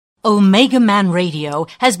Omegaman Radio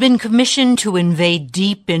has been commissioned to invade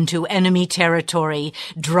deep into enemy territory,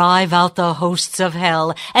 drive out the hosts of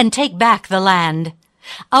hell, and take back the land.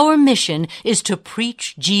 Our mission is to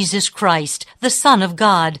preach Jesus Christ, the Son of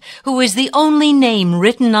God, who is the only name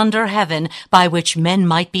written under heaven by which men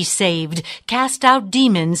might be saved, cast out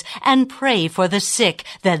demons, and pray for the sick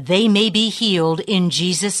that they may be healed in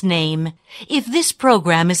Jesus' name. If this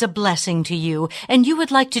program is a blessing to you and you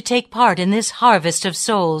would like to take part in this harvest of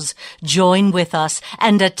souls, join with us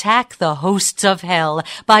and attack the hosts of hell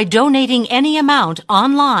by donating any amount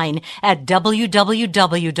online at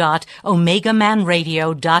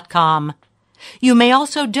www.omegamanradio.com. You may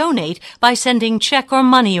also donate by sending check or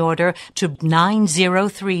money order to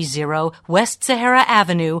 9030 West Sahara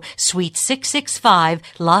Avenue, Suite 665,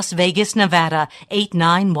 Las Vegas, Nevada,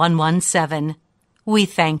 89117. We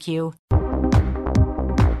thank you.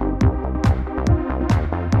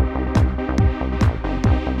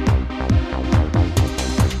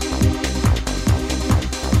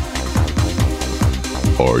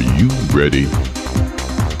 Are you ready?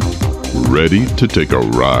 Ready to take a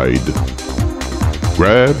ride?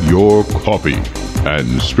 Grab your coffee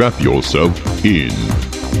and strap yourself in,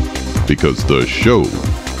 because the show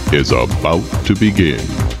is about to begin.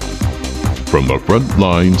 From the front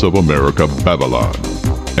lines of America, Babylon,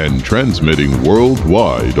 and transmitting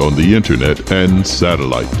worldwide on the internet and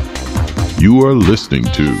satellite, you are listening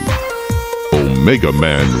to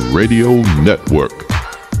Omegaman Radio Network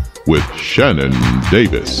with Shannon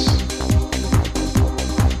Davis.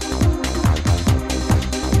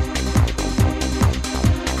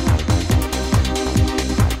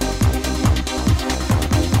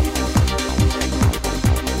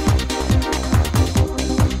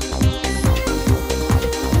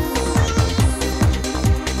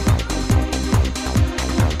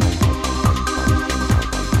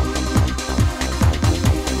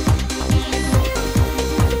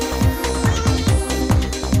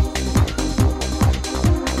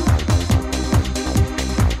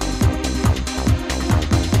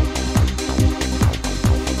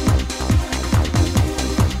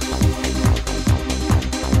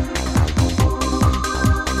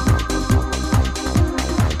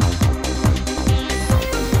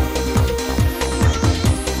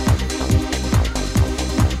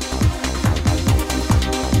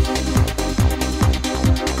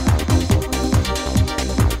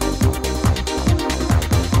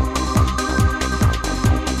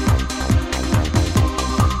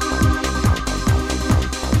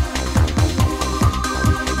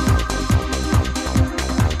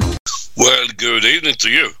 Good evening to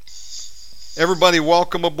you. Everybody,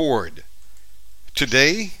 welcome aboard.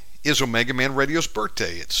 Today is Omegaman Radio's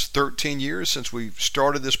birthday. It's 13 years since we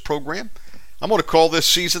started this program. I'm going to call this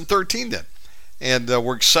season 13 then. And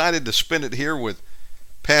we're excited to spend it here with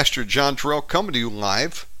Pastor John Torell, coming to you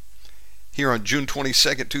live here on June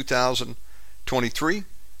 22nd, 2023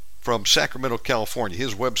 from Sacramento, California.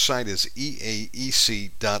 His website is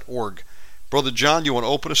eaec.org. Brother John, you want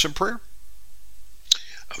to open us in prayer?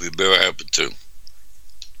 I'll be very happy to.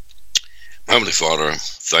 Heavenly Father,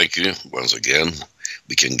 thank you once again.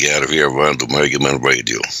 We can gather here around Omegaman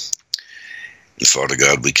Radio. And Father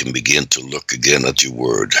God, we can begin to look again at your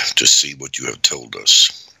word to see what you have told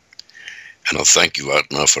us. And I thank you right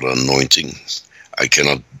now for the anointing. I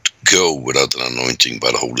cannot go without an anointing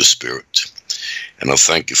by the Holy Spirit. And I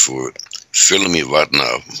thank you for filling me right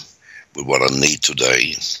now with what I need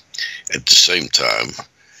today. At the same time,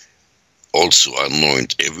 also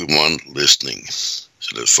anoint everyone listening,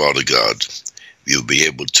 so that, Father God, we'll be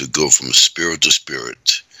able to go from spirit to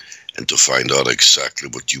spirit and to find out exactly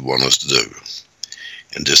what you want us to do.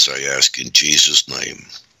 And this I ask in Jesus' name.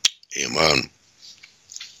 Amen.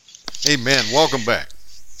 Amen. Welcome back.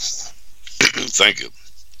 Thank you.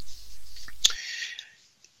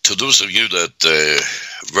 To those of you that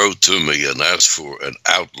wrote to me and asked for an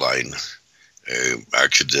outline,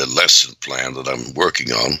 actually the lesson plan that I'm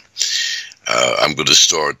working on, I'm going to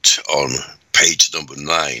start on page number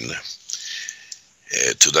 9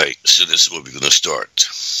 today. So this is where we're going to start.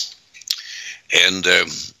 And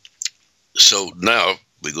so now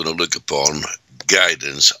we're going to look upon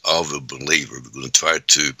guidance of a believer. We're going to try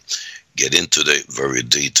to get into the very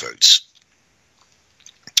details.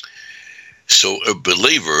 So a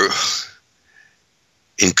believer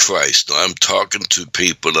in Christ, now I'm talking to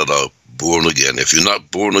people that are born again. If you're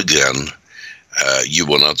not born again, you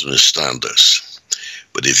will not understand this.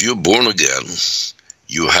 But if you're born again,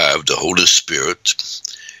 you have the Holy Spirit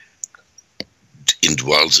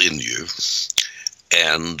indwells in you,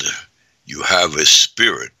 and you have a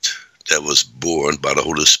spirit that was born by the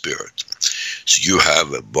Holy Spirit. So you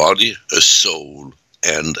have a body, a soul,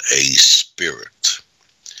 and a spirit.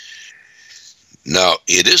 Now,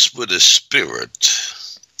 it is with the spirit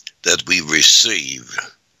that we receive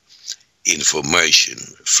information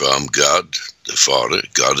from God the Father,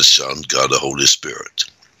 God the Son, God the Holy Spirit.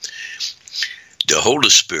 The Holy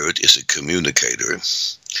Spirit is a communicator,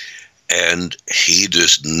 and he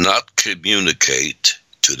does not communicate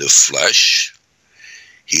to the flesh.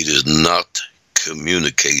 He does not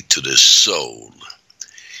communicate to the soul.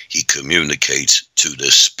 He communicates to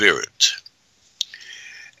the spirit.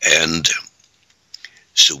 And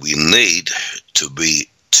so we need to be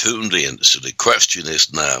tuned in. So the question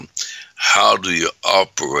is now, how do you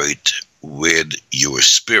operate with your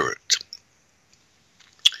spirit?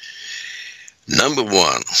 Number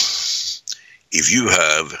one, if you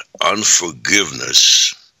have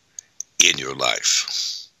unforgiveness in your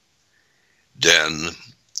life, then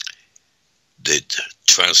the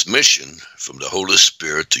transmission from the Holy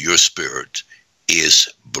Spirit to your spirit is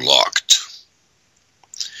blocked.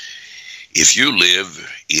 If you live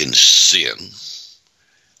in sin,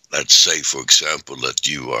 let's say, for example, that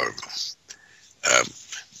you are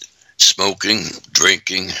smoking,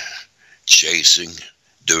 drinking, chasing,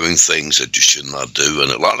 doing things that you should not do,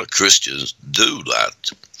 and a lot of Christians do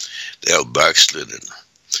that. They are backslidden.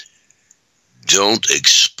 Don't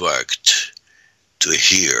expect to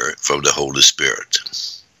hear from the Holy Spirit.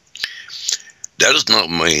 That does not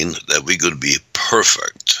mean that we're going to be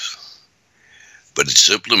perfect, but it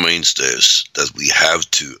simply means this, that we have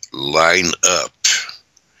to line up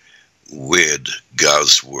with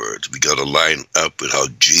God's Word. We got to line up with how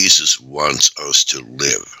Jesus wants us to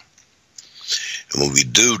live. And when we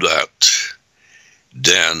do that,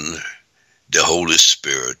 then the Holy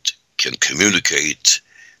Spirit can communicate,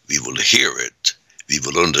 we will hear it, we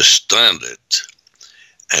will understand it,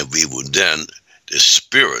 and we will then, the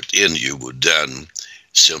Spirit in you will then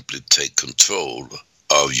simply take control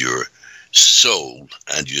of your soul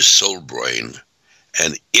and your soul brain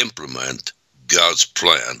and implement God's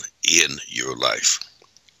plan in your life.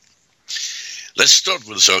 Let's start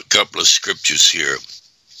with a couple of scriptures here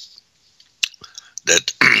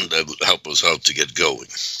that will help us out to get going.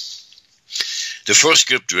 The first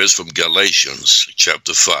scripture is from Galatians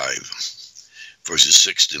chapter 5, verses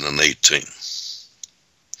 16 and 18.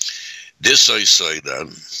 This I say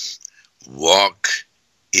then, walk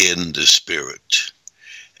in the Spirit,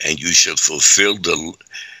 and you shall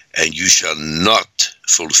not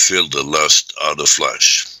fulfill the lust of the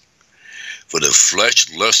flesh. For the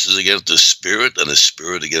flesh lusts against the Spirit, and the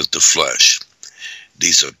Spirit against the flesh.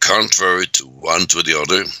 These are contrary to one to the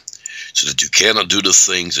other, so that you cannot do the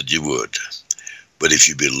things that you would. But if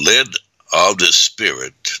you be led of the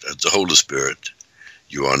Spirit, that's the Holy Spirit,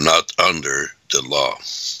 you are not under the law.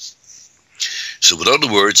 So with other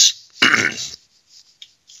words,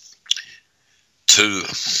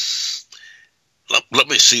 let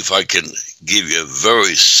me see if I can give you a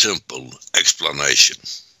very simple explanation.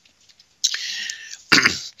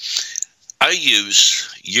 I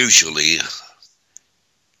use usually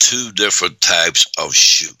two different types of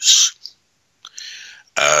shoes.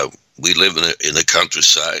 We live in the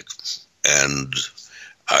countryside, and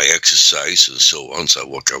I exercise and so on, so I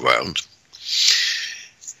walk around.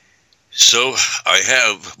 So I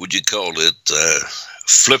have, would you call it,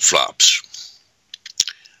 flip-flops.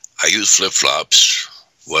 I use flip-flops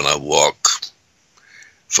when I walk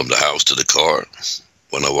from the house to the car,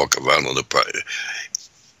 when I walk around in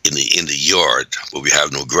the yard where we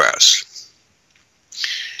have no grass.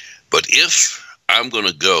 But if I'm going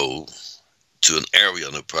to go to an area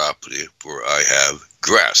on the property where I have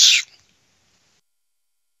grass,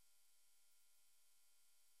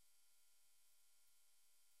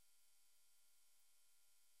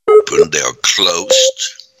 when they are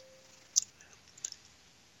closed.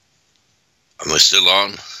 Am I still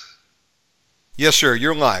on? Yes, sir.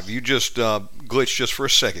 You're live. You just glitched just for a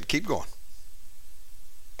second. Keep going.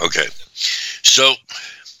 Okay. So,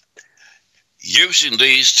 using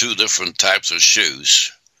these two different types of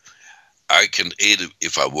shoes, I can either,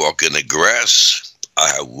 if I walk in the grass, I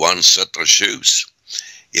have one set of shoes.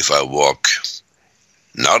 If I walk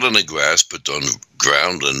not on the grass, but on the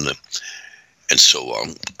ground and so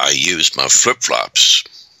on, I use my flip-flops.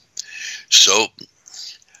 So,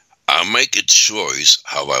 I make a choice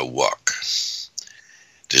how I walk.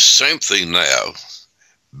 The same thing now,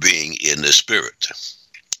 being in the Spirit.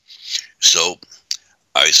 So,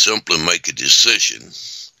 I simply make a decision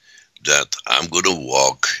that I'm going to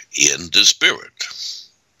walk in the Spirit.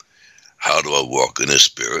 How do I walk in the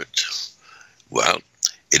Spirit? Well,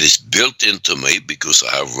 it is built into me because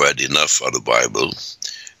I have read enough of the Bible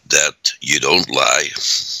that you don't lie,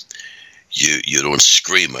 you don't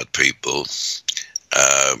scream at people,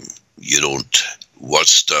 You don't watch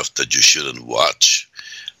stuff that you shouldn't watch.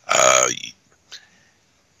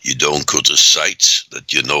 You don't go to sites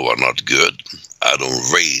that you know are not good. I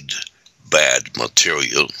don't read bad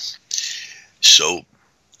material. So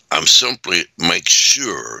I'm simply make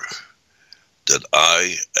sure that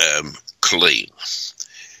I am clean.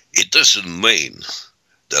 It doesn't mean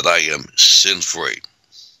that I am sin-free,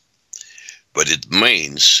 but it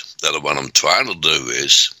means that what I'm trying to do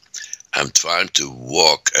is I'm trying to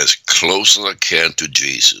walk as close as I can to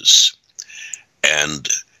Jesus and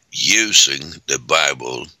using the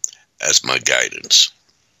Bible as my guidance.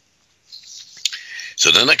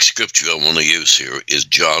 So the next scripture I want to use here is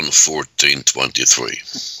John 14:23.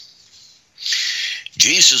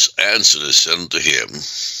 Jesus answered and said unto him,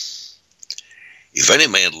 If any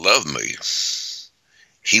man love me,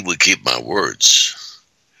 he will keep my words,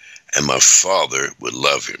 and my Father will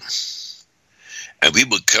love him. And we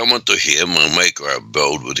will come unto him and make our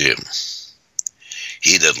abode with him.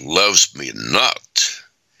 He that loves me not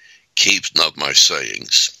keeps not my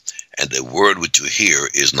sayings, and the word which you hear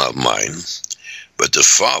is not mine, but the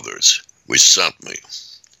Father's which sent me.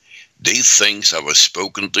 These things have I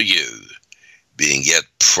spoken to you, being yet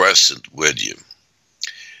present with you.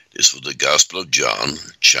 This was the Gospel of John,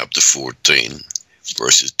 chapter 14,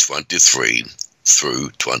 verses 23 through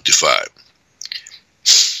 25.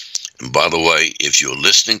 And by the way, if you're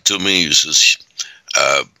listening to me,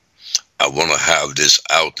 I want to have this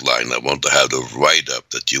outline. I want to have the write-up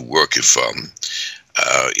that you're working from.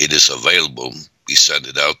 It is available. We send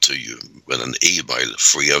it out to you with an email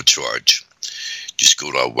free of charge. Just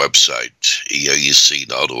go to our website,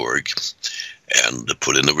 eaec.org, and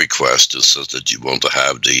put in a request that says that you want to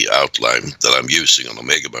have the outline that I'm using on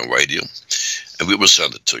Omegaman Radio, and we will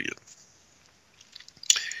send it to you.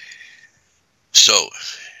 So,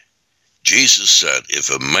 Jesus said, if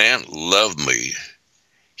a man love me,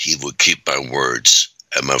 he will keep my words,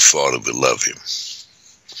 and my Father will love him.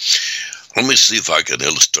 Let me see if I can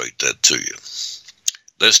illustrate that to you.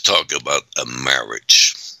 Let's talk about a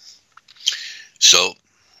marriage. So,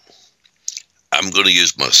 I'm going to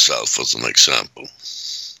use myself as an example.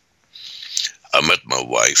 I met my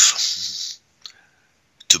wife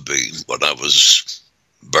to be when I was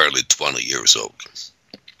barely 20 years old.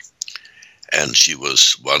 And she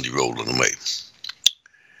was 1 year older than me.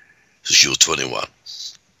 So she was 21.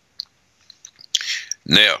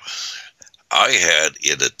 Now, I had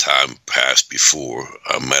in a time past before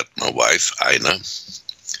I met my wife, Ina,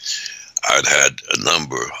 I'd had a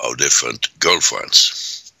number of different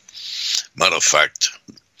girlfriends. Matter of fact,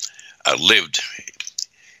 I lived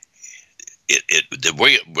the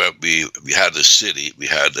way where we had a city, we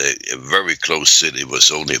had a very close city. It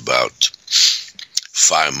was only about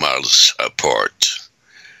 5 miles apart.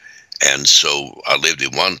 And so I lived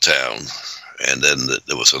in one town, and then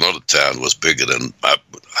there was another town that was bigger than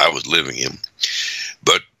I was living in.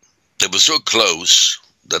 But they were so close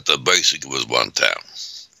that there basically was one town.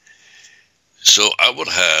 So I would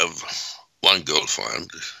have one girlfriend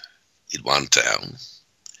in one town.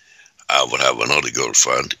 I would have another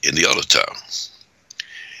girlfriend in the other town.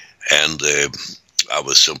 And I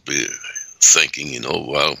was simply thinking,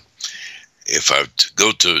 well, if I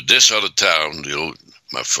go to this other town,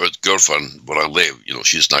 my first girlfriend, where I live,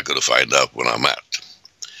 she's not going to find out when I'm at.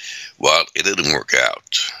 Well, it didn't work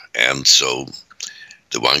out. And so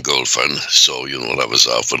the one girlfriend saw, that I was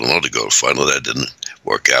off with another girlfriend, and that didn't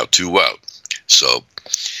work out too well. So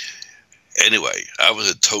anyway, I was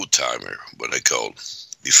a toe timer, what I called,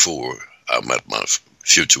 before I met my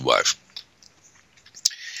future wife.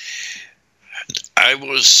 I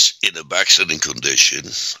was in a backsliding condition.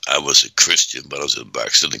 I was a Christian, but I was in a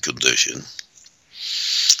backsliding condition.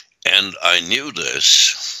 And I knew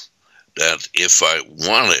this, that if I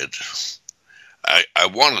wanted, I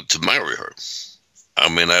wanted to marry her. I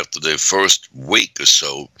mean, after the first week or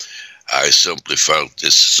so, I simply felt,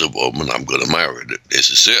 this is a woman I'm going to marry. This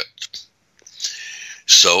is it.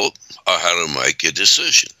 So I had to make a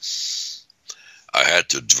decision. I had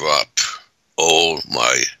to drop all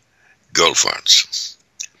my girlfriends.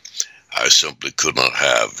 I simply could not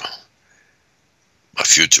have my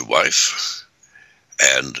future wife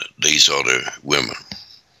and these other women.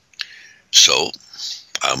 So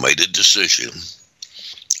I made a decision.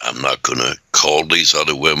 I'm not going to call these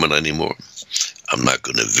other women anymore. I'm not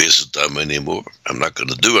going to visit them anymore. I'm not going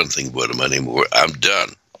to do anything with them anymore. I'm done.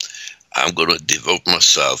 I'm going to devote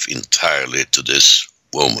myself entirely to this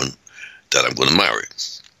woman that I'm going to marry.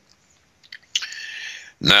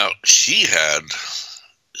 Now, she had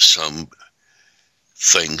some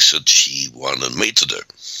things that she wanted me to do.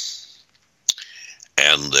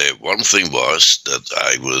 And one thing was that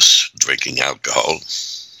I was drinking alcohol.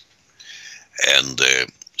 And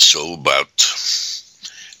so about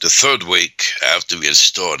the third week after we had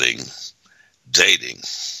starting dating,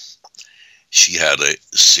 she had a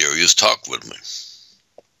serious talk with me.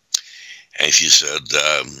 And she said,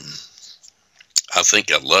 I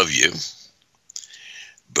think I love you,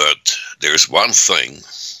 but there's one thing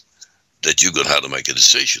that you're going to have to make a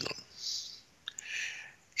decision on.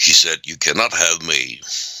 She said, you cannot have me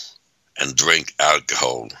and drink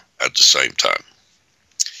alcohol at the same time.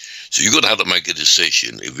 So you're going to have to make a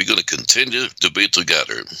decision. If we're going to continue to be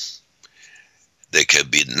together, there can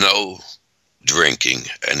be no drinking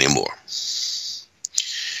anymore.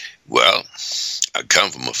 Well, I come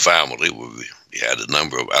from a family where we had a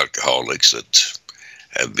number of alcoholics that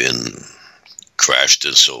have been crashed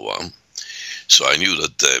and so on. So I knew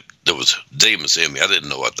that there was demons in me. I didn't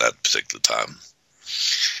know at that particular time.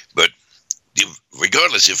 But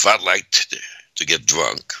regardless if I liked to get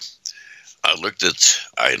drunk, I looked at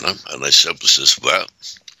Ina and I simply says, well,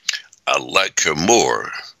 I like her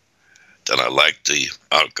more than I like the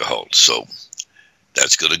alcohol. So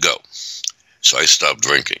that's going to go. So I stopped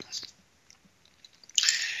drinking.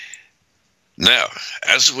 Now,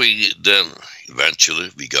 as we then eventually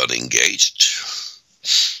we got engaged,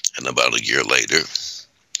 and about a year later,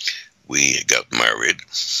 we got married.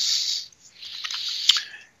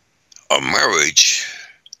 Our marriage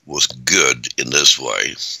was good in this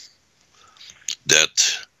way,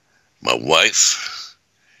 that my wife,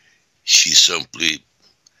 she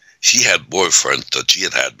had boyfriends that she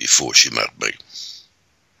had before she met me.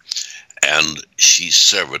 And she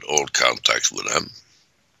severed all contacts with them.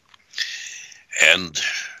 And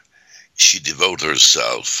she devoted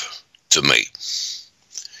herself to me.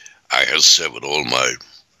 I had severed all my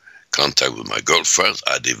contact with my girlfriends.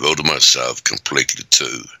 I devoted myself completely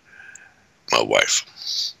to my wife.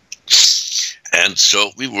 And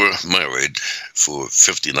so we were married for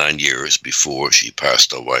 59 years before she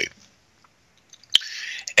passed away.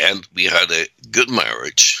 And we had a good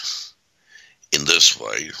marriage in this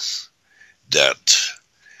way, that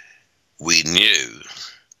we knew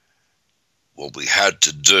what we had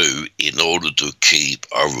to do in order to keep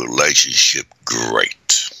our relationship great.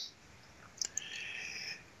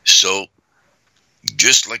 So,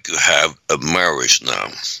 just like you have a marriage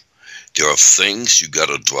now, there are things you got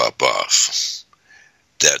to drop off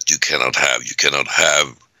that you cannot have. You cannot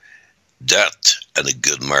have that and a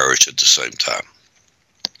good marriage at the same time.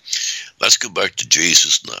 Let's go back to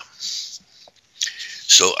Jesus now.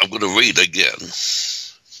 So I'm going to read again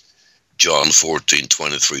John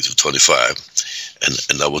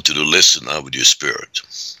 14:23-25, and I want you to listen now with your spirit.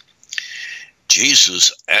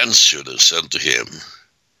 Jesus answered and said to him,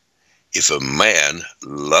 if a man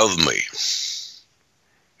love me,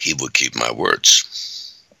 he will keep my words.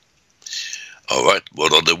 All right,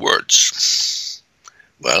 what are the words?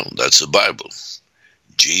 Well, that's the Bible.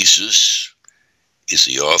 Jesus is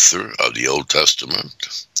the author of the Old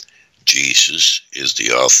Testament. Jesus is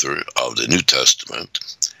the author of the New Testament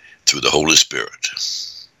through the Holy Spirit.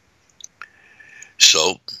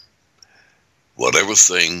 So, whatever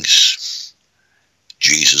things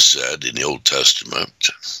Jesus said in the Old Testament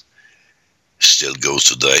still goes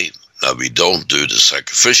today. Now, we don't do the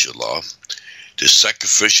sacrificial law. The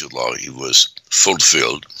sacrificial law, it was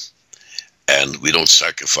fulfilled, and we don't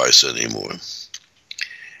sacrifice anymore.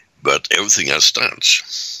 But everything else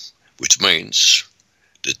stands, which means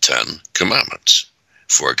the 10 Commandments,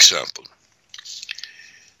 for example.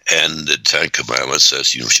 And the 10 Commandments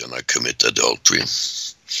says you shall not commit adultery,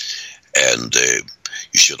 and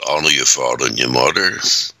you should honor your father and your mother.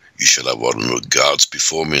 You shall have other gods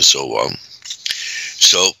before me, and so on.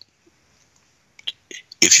 So,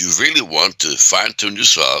 if you really want to fine-tune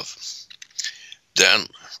yourself, then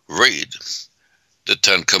read the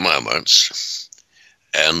 10 Commandments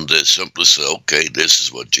and simply say, okay, this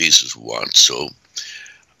is what Jesus wants, so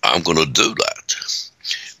I'm going to do that.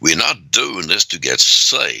 We're not doing this to get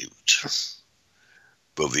saved,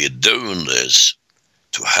 but we're doing this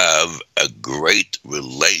to have a great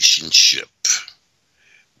relationship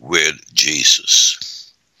with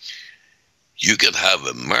Jesus. You can have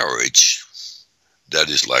a marriage that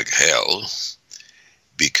is like hell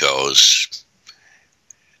because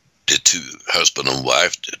the two, husband and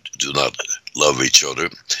wife, do not love each other.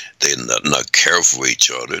 They are not care for each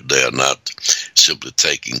other. They are not simply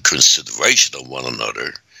taking consideration of one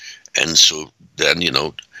another. And so then,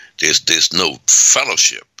 there's no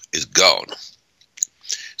fellowship. It's gone.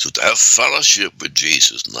 So to have fellowship with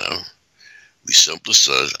Jesus now, we simply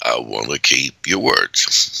say, I want to keep your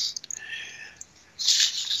words.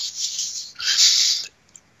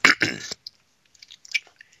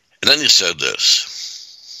 And then he said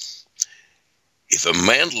this, if a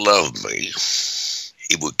man love me,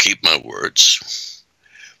 he will keep my words.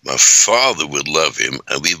 My Father would love him,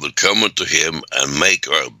 and we will come unto him and make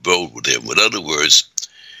our abode with him. In other words,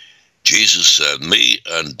 Jesus said, me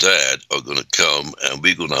and Dad are going to come, and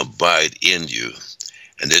we're going to abide in you.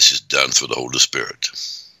 And this is done through the Holy Spirit.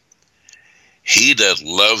 He that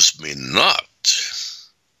loves me not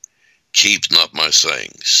keeps not my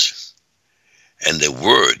sayings. And the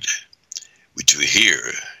word which we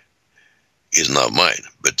hear is not mine,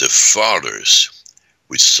 but the Father's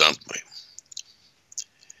which sent me.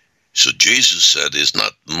 So Jesus said, it's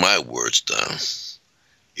not my words now,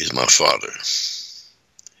 it's my Father.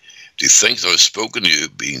 The things that are spoken to you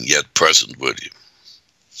being yet present with you.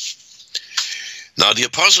 Now the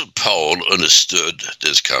Apostle Paul understood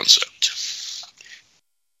this concept.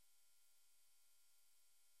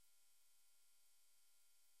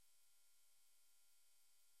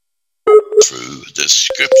 Through the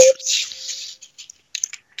scriptures.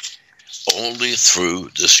 Only through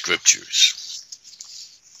the scriptures.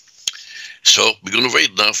 So we're going to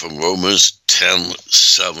read now from Romans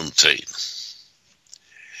 10:17.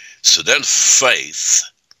 So then faith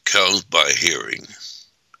comes by hearing,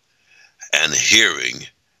 and hearing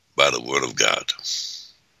by the word of God.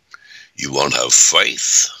 You won't have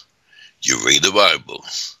faith, you read the Bible,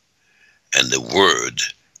 and the word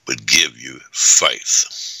would give you faith.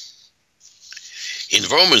 In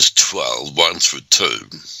Romans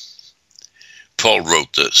 12:1-2, Paul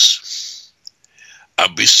wrote this, I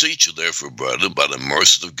beseech you therefore, brethren, by the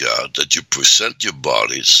mercy of God, that you present your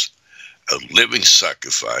bodies a living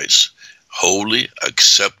sacrifice, holy,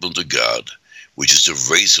 acceptable to God, which is the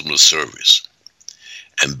reasonable service.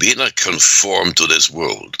 And be not conformed to this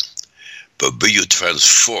world, but be you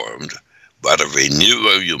transformed by the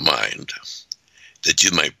renewal of your mind, that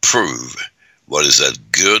you may prove what is that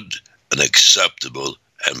good and acceptable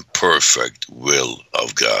and perfect will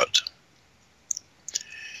of God.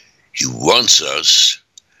 He wants us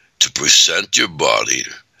to present your body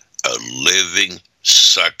a living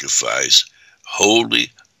sacrifice, holy,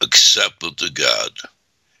 acceptable to God,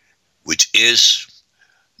 which is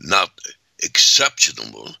not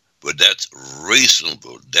exceptional, but that's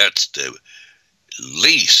reasonable. That's the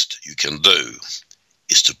least you can do,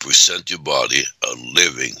 is to present your body a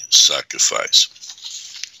living sacrifice.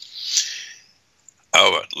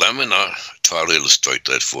 All right, let me now try to illustrate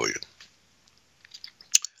that for you.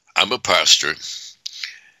 I'm a pastor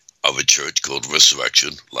of a church called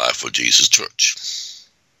Resurrection Life of Jesus Church.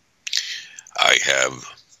 I have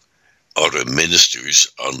other ministers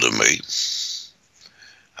under me.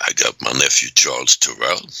 I got my nephew Charles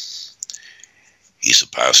Torell. He's a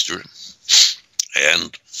pastor.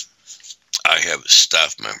 And I have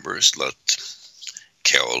staff members like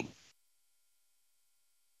Carol.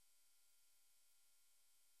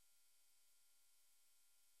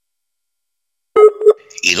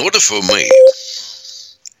 In order for me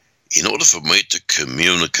to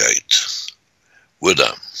communicate with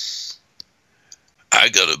them, I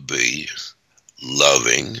gotta be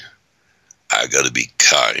loving, I gotta be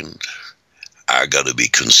kind, I gotta be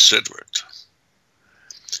considerate.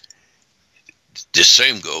 The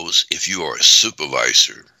same goes if you are a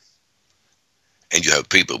supervisor and you have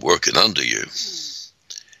people working under you.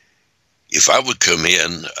 If I would come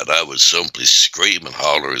in and I would simply scream and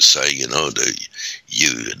holler and say, you knuckleheads,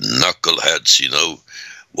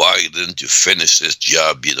 why didn't you finish this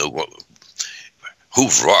job? Who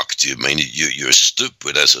rocked you? I mean, you're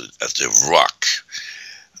stupid as a rock.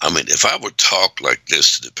 I mean, if I would talk like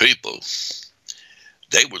this to the people,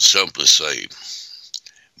 they would simply say,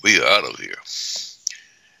 we are out of here.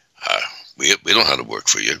 We don't have to work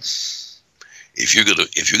for you. If you're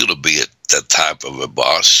gonna be that type of a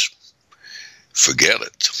boss, forget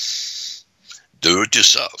it. Do it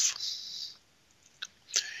yourself.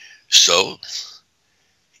 So,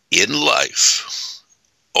 in life,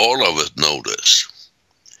 all of us know this.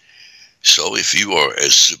 So if you are a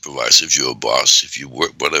supervisor, if you're a boss, if you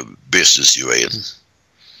work whatever business you're in,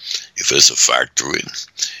 if it's a factory,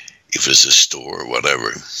 if it's a store,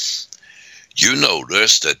 whatever, you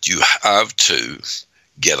notice that you have to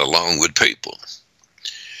get along with people.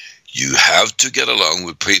 You have to get along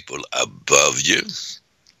with people above you.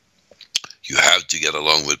 You have to get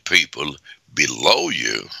along with people below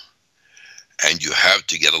you. And you have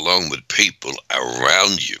to get along with people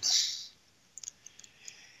around you.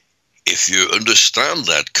 If you understand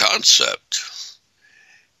that concept,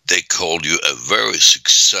 they call you a very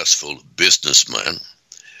successful businessman,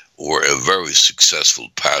 or a very successful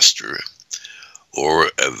pastor, or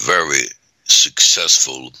a very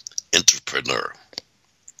successful entrepreneur.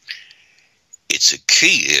 it's a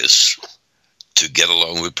key is to get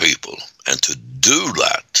along with people. And to do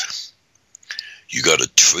that, you got to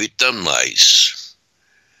treat them nice.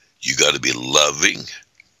 You got to be loving,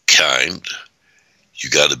 kind. You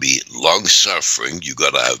got to be long-suffering. You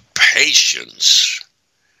got to have patience.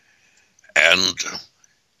 And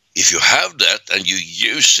if you have that and you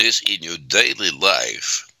use this in your daily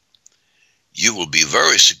life, you will be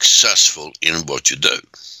very successful in what you do.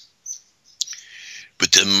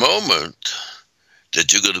 But the moment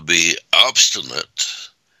that you're going to be obstinate,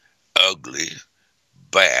 ugly,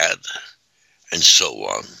 bad, and so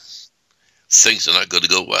on, things are not going to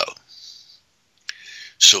go well.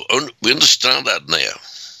 So we understand that now.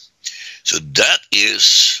 So that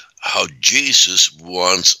is how Jesus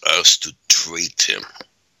wants us to treat him.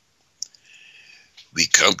 We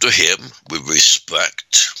come to him with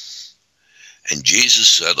respect. And Jesus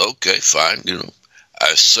said, okay, fine,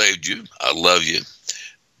 I saved you, I love you.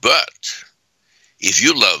 But if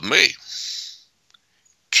you love me,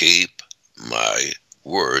 keep my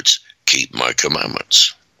words, keep my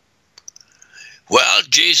commandments. Well,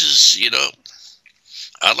 Jesus,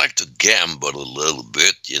 I like to gamble a little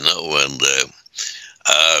bit, and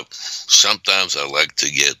sometimes I like to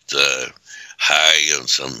get high on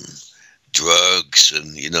some drugs,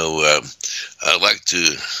 and, I like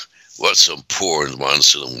to watch some porn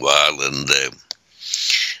once in a while, and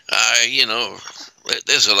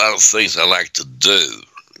there's a lot of things I like to do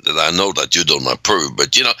that I know that you don't approve,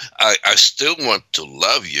 but, I still want to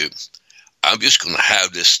love you. I'm just going to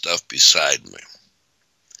have this stuff beside me.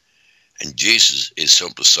 And Jesus is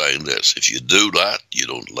simply saying this: if you do that, you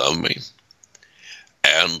don't love me,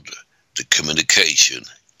 and the communication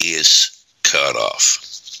is cut off.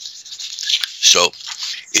 So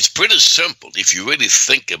it's pretty simple if you really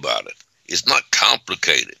think about it. It's not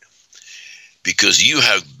complicated, because you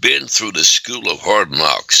have been through the school of hard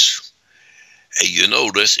knocks, and you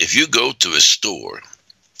know this: if you go to a store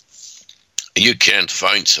and you can't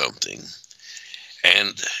find something,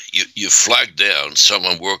 and you flag down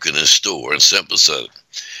someone working in a store and simply say,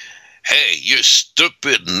 hey, you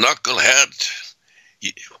stupid knucklehead,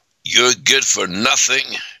 you're good for nothing.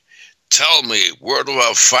 Tell me, where do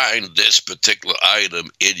I find this particular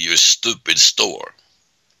item in your stupid store?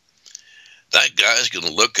 That guy's going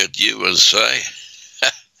to look at you and say,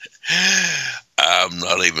 I'm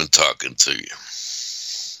not even talking to you.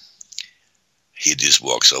 He just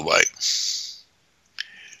walks away.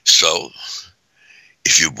 So,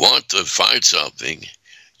 if you want to find something,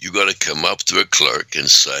 you got to come up to a clerk and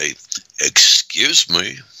say, excuse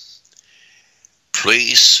me,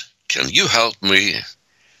 please, can you help me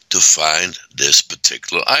to find this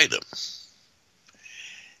particular item?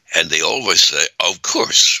 And they always say, of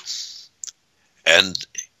course. And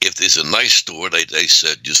if there's a nice store, they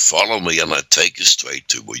said, just follow me and I'll take you straight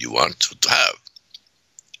to where you want to have.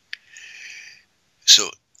 So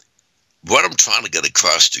what I'm trying to get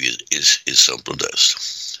across to you is simply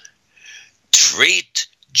this: treat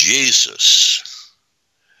Jesus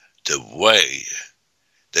the way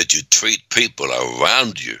that you treat people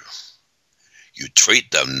around you. You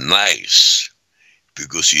treat them nice,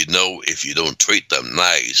 because you know if you don't treat them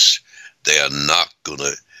nice, they are not going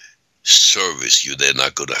to service you. They're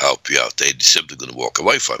not going to help you out. They're simply going to walk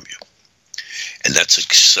away from you. And that's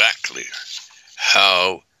exactly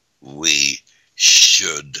how we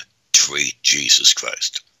should treat Jesus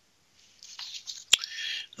Christ.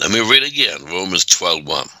 Let me read again, Romans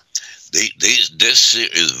 12:1. This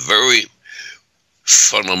is very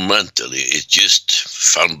fundamentally, it's just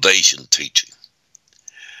foundation teaching.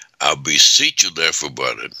 I beseech you therefore,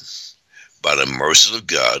 brethren, by the mercy of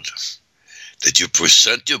God, that you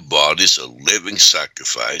present your bodies a living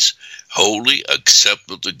sacrifice, holy,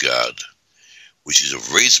 acceptable to God, which is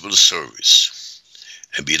a reasonable service,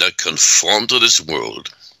 and be not conformed to this world,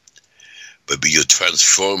 but be you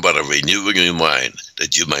transformed by the renewing of your mind,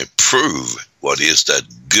 that you may prove what is that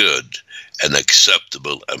good and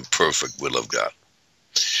acceptable and perfect will of God.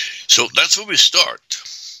 So that's where we start.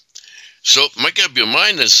 So make up your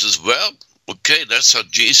mind and says, well, okay, that's how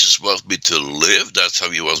Jesus wants me to live. That's how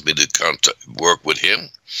he wants me to work with him.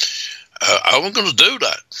 I'm going to do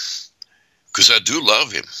that because I do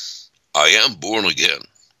love him. I am born again.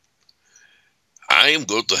 I am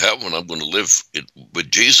going to heaven. I'm going to live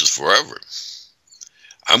with Jesus forever.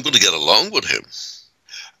 I'm going to get along with him.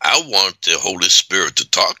 I want the Holy Spirit to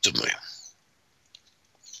talk to me.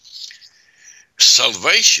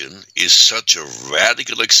 Salvation is such a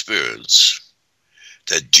radical experience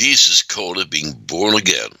that Jesus called it being born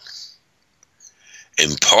again.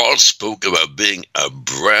 And Paul spoke about being a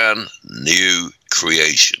brand new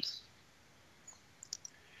creation.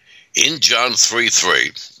 In John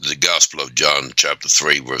 3:3, the Gospel of John, chapter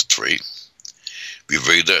 3, verse 3, we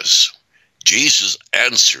read this. Jesus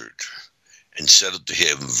answered and said unto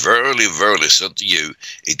him, Verily, verily, I say unto you,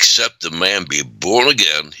 except the man be born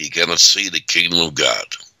again, he cannot see the kingdom of God.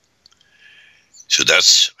 So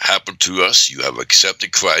that's happened to us. You have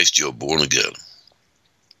accepted Christ, you're born again.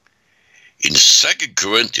 In 2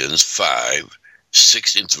 Corinthians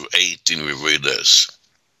 5:16 through 18, we read this.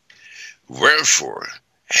 Wherefore,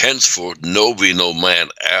 henceforth know we no man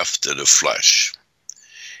after the flesh.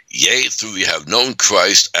 Yea, though we have known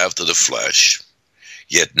Christ after the flesh,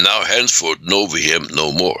 yet now henceforth know we him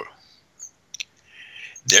no more.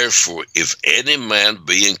 Therefore, if any man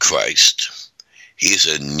be in Christ, he is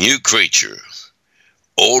a new creature.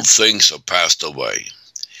 Old things are passed away.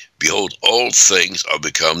 Behold, all things are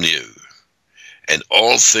become new. And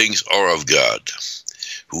all things are of God,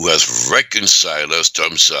 who has reconciled us to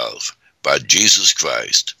himself by Jesus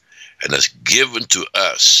Christ, and has given to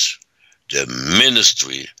us the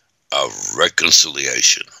ministry of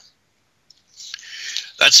reconciliation.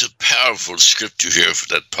 That's a powerful scripture here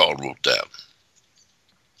that Paul wrote down.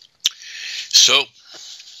 So,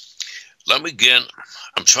 let me again,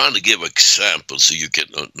 I'm trying to give examples so you can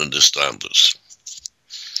understand this.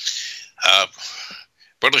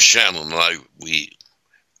 Brother Shannon and I, we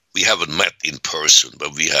haven't met in person,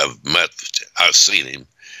 but we have met, I've seen him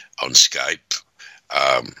on Skype.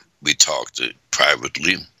 We talked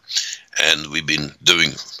privately, and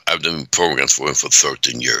I've done programs for him for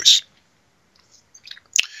 13 years.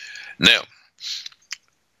 Now,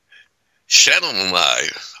 Shannon and I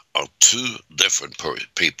are two different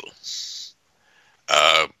people.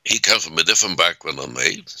 He comes from a different background than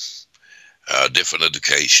me, different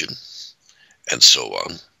education, and so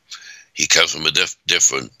on. He comes from a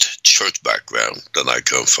different church background than I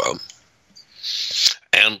come from.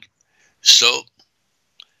 And so,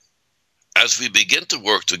 as we begin to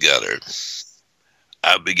work together,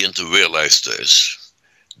 I begin to realize this,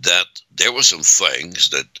 that there were some things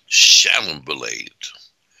that Shannon believed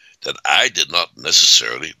that I did not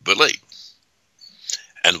necessarily believe.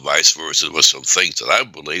 And vice versa, there were some things that I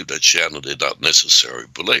believed that Shannon did not necessarily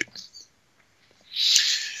believe.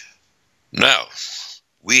 Now,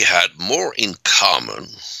 we had more in common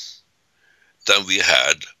than we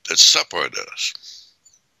had that separated us.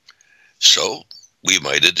 So, we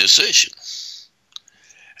made a decision.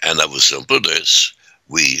 And that was simply this.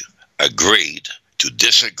 We agreed to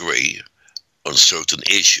disagree on certain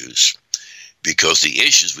issues, because the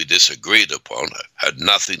issues we disagreed upon had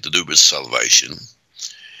nothing to do with salvation,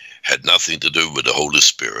 had nothing to do with the Holy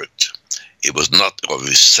Spirit. It was not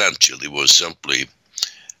essential. It was simply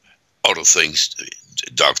other things,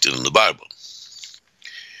 doctrine in the Bible.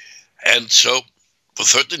 And so, for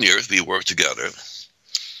 13 years, we worked together.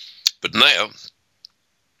 But now,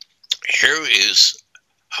 here is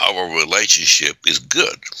how our relationship is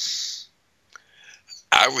good.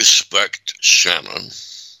 I respect Shannon.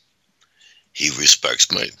 He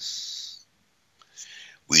respects me.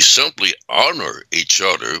 We simply honor each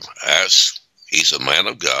other as he's a man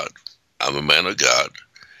of God, I'm a man of God.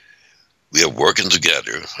 We are working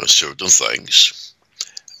together on certain things,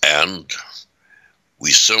 and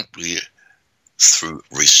we simply, through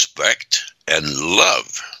respect and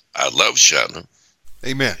love, I love Shannon.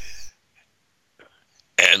 Amen.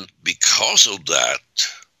 And because of that,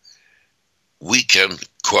 we can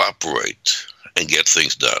cooperate and get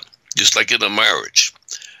things done. Just like in a marriage,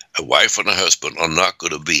 a wife and a husband are not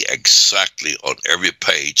going to be exactly on every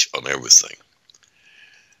page on everything.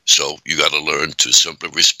 So you got to learn to simply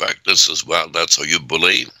respect this as well. That's how you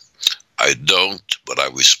believe. I don't, but I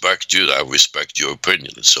respect you. I respect your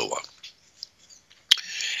opinion, and so on.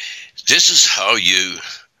 This is how you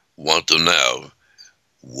want to now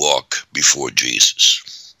walk before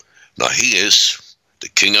Jesus. Now, he is the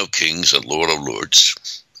King of Kings and Lord of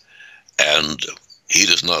Lords, and he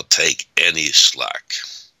does not take any slack.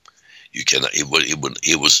 You cannot.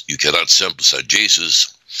 You cannot simply say,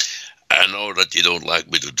 Jesus, I know that you don't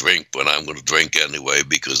like me to drink, but I'm going to drink anyway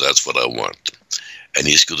because that's what I want. And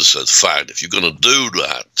he's going to say, fine, if you're going to do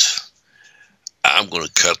that, I'm going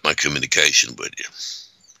to cut my communication with you.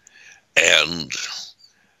 And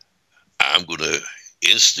I'm going to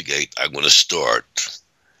instigate, I'm going to start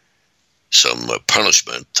some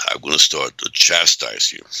punishment. I'm going to start to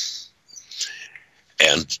chastise you.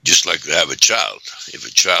 And just like you have a child, if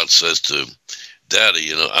a child says to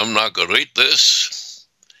Daddy, I'm not going to eat this,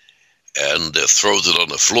 and throws it on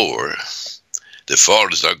the floor, the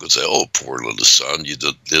father's not going to say, oh, poor little son, you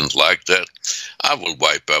didn't like that. I will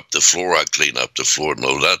wipe up the floor, I clean up the floor.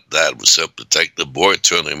 No, that dad would simply take the boy,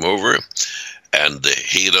 turn him over, and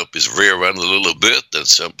heat up his rear end a little bit, then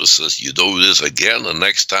simply says, you do this again, and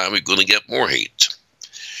next time you're going to get more heat.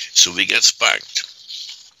 So he gets spanked.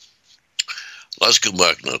 Let's come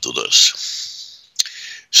back now to this.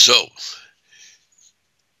 So,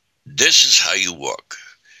 this is how you walk.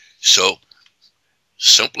 So,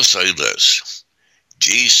 simply say this.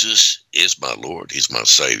 Jesus is my Lord. He's my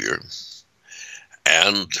Savior.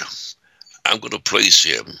 And I'm going to praise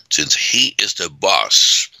him. Since he is the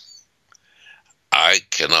boss, I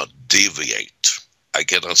cannot deviate. I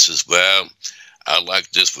cannot say, well, I like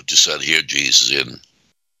this, what you said here, Jesus, in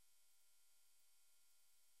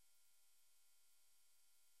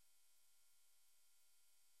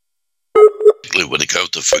when it comes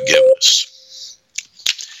to forgiveness.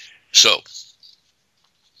 So,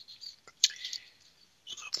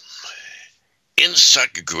 in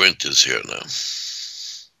 2 Corinthians here now,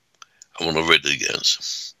 I want to read it again.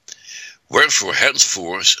 Wherefore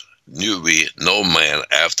henceforth knew we no man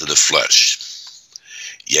after the flesh.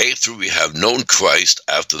 Yea, through we have known Christ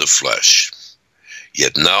after the flesh.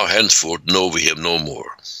 Yet now henceforth know we him no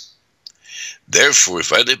more. Therefore,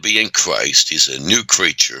 if any be in Christ, he is a new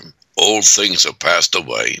creature. All things are passed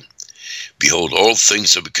away. Behold, all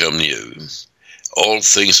things have become new. All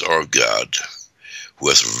things are of God, who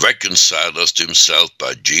hath reconciled us to himself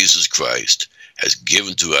by Jesus Christ, has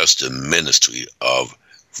given to us the ministry of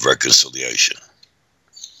reconciliation.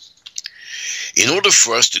 In order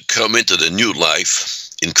for us to come into the new life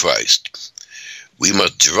in Christ, we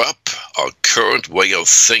must drop our current way of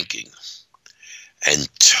thinking and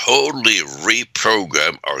totally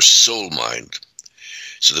reprogram our soul mind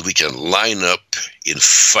so that we can line up in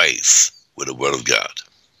faith with the Word of God.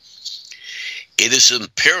 It is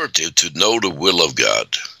imperative to know the will of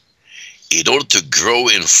God in order to grow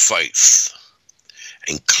in faith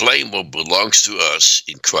and claim what belongs to us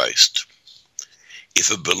in Christ.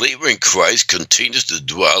 If a believer in Christ continues to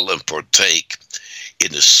dwell and partake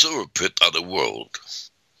in the sewer pit of the world,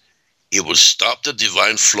 it will stop the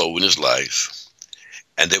divine flow in his life,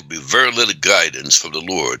 and there will be very little guidance from the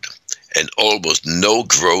Lord and almost no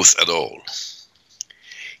growth at all.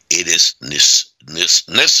 It is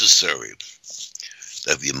necessary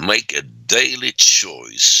that we make a daily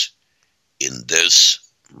choice in this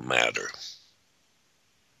matter.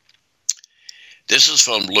 This is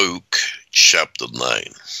from Luke chapter 9.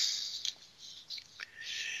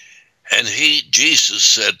 And Jesus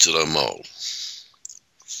said to them all,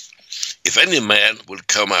 if any man will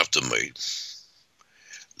come after me,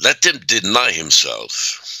 let him deny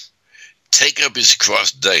himself, take up his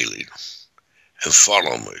cross daily, and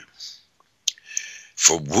follow me.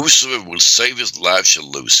 For whosoever will save his life shall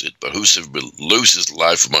lose it, but whosoever will lose his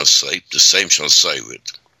life for my sake, the same shall save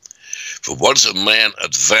it. For what is a man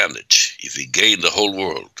advantage if he gain the whole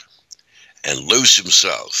world, and lose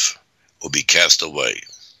himself, or be cast away?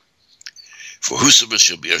 For whosoever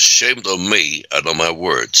shall be ashamed of me and of my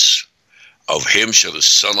words, of him shall the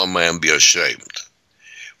Son of Man be ashamed,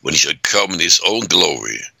 when he shall come in his own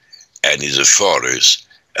glory, and his Father's,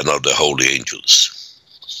 and of the holy angels.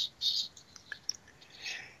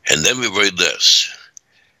 And then we read this,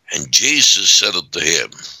 and Jesus said unto him,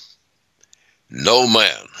 no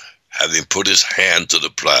man, having put his hand to the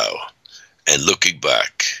plow, and looking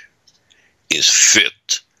back, is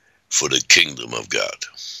fit for the kingdom of God.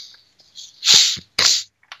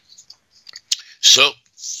 So,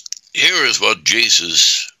 here is what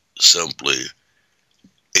Jesus simply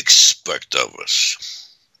expects of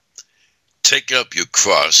us. Take up your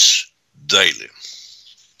cross daily.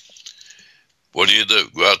 What do?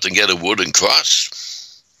 Go out and get a wooden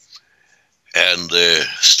cross and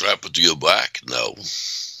strap it to your back? No.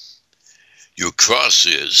 Your cross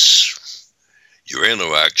is your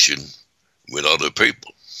interaction with other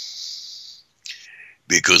people,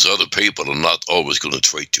 because other people are not always going to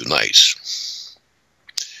treat you nice.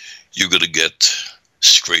 You're going to get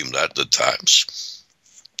screamed at times.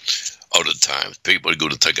 Other times, people are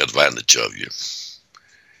going to take advantage of you.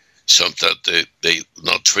 Sometimes they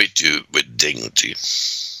not treat you with dignity.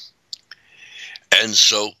 And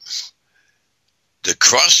so, the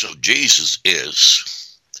cross of Jesus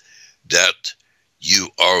is that you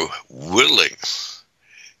are willing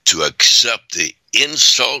to accept the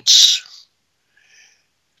insults,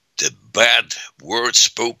 the bad words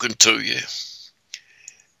spoken to you,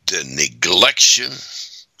 the neglection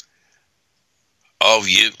of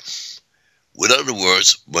you. In other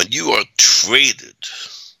words, when you are treated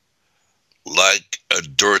like a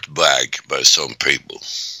dirt bag by some people,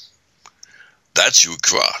 that's your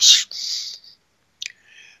cross.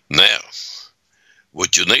 Now,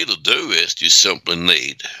 what you need to do is you simply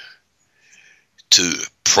need to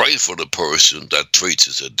Pray for the person that treats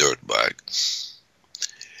as a dirtbag.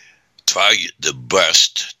 Try the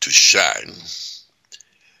best to shine.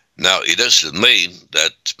 Now, it doesn't mean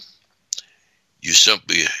that you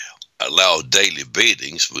simply allow daily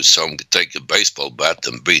beatings with some take a baseball bat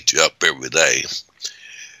and beat you up every day.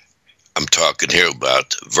 I'm talking here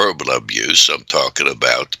about verbal abuse. I'm talking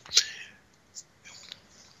about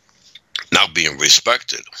not being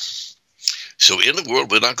respected. So in the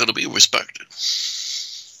world, we're not going to be respected.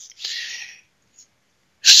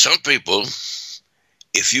 Some people,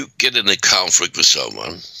 if you get in a conflict with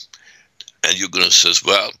someone and you're going to say,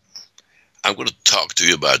 well, I'm going to talk to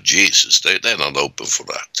you about Jesus, they're not open for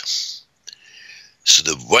that. So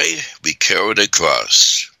the way we carry the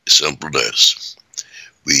cross is simple as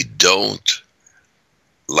we don't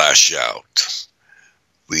lash out.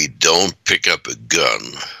 We don't pick up a gun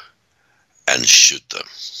and shoot them.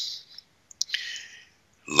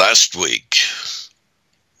 Last week,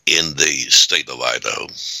 in the state of Idaho,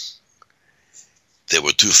 there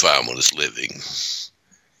were two families living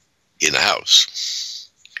in a house.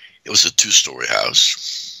 It was a 2-story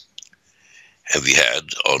house, and we had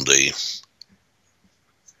on the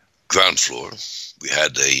ground floor, we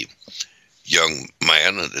had a young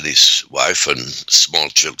man and his wife and small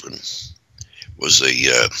children.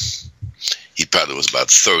 He probably was about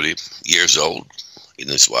 30 years old, and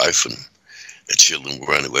his wife, and the children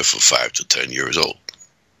were anywhere from 5 to 10 years old.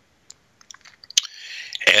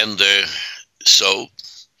 And so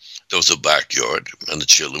there was a backyard, and the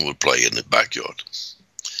children would play in the backyard.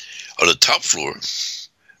 On the top floor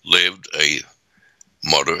lived a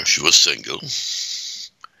mother. She was single,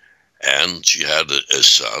 and she had a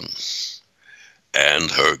son,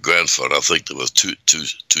 and her grandfather. I think there was two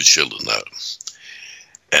children now,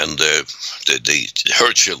 and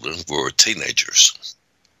her children were teenagers.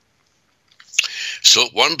 So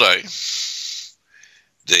one day,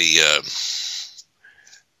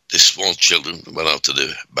 the small children went out to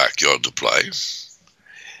the backyard to play,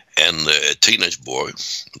 and a teenage boy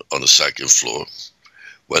on the second floor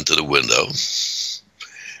went to the window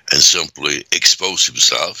and simply exposed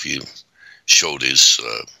himself. He showed his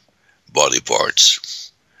body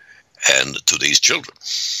parts and to these children.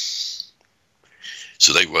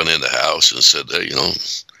 So they went in the house and said, hey,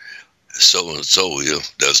 so-and-so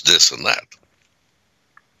does this and that.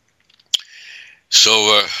 So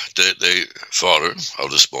the father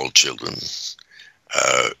of the small children,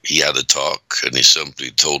 he had a talk, and he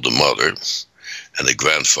simply told the mother and the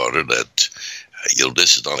grandfather that,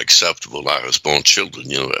 this is not acceptable. I have small children.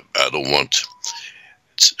 I don't want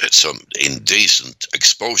some indecent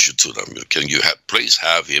exposure to them. Can you please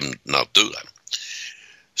have him not do that?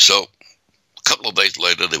 So a couple of days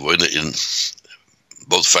later, they were in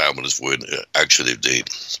both families were in, actually,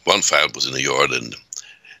 one family was in the yard, and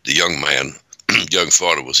the young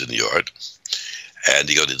father was in the yard, and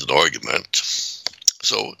he got into an argument.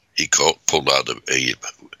 So he pulled out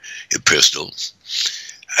a pistol,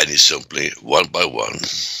 and he simply, one by one,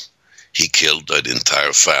 he killed that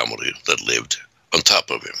entire family that lived on top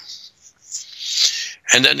of him.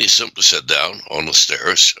 And then he simply sat down on the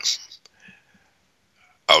stairs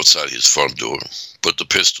outside his front door, put the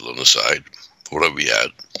pistol on the side, whatever he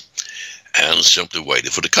had, and simply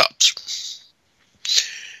waited for the cops.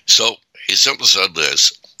 So he simply said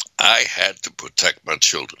this: I had to protect my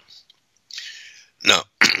children. Now,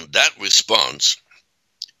 that response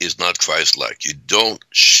is not Christ-like. You don't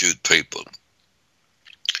shoot people.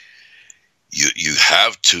 You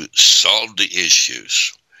have to solve the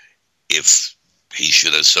issues. If he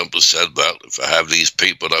should have simply said, well, if I have these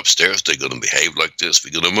people upstairs, they're going to behave like this,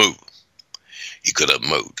 we're going to move. He could have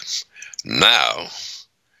moved. Now,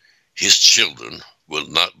 his children will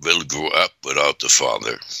grow up without the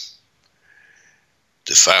father.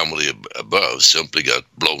 The family above simply got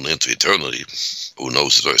blown into eternity. Who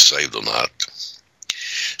knows if they're saved or not?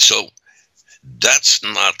 So that's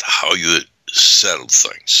not how you settle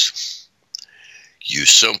things. You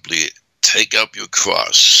simply take up your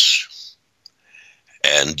cross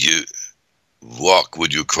and you walk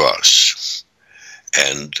with your cross.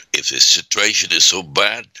 And if the situation is so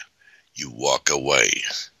bad, you walk away.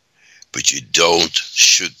 But you don't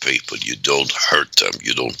shoot people. You don't hurt them.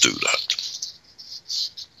 You don't do that.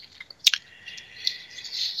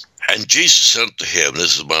 And Jesus said to him,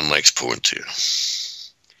 this is my next point here: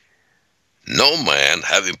 no man,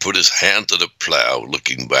 having put his hand to the plow,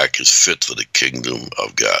 looking back, is fit for the kingdom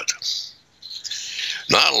of God.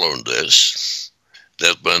 Now I learned this,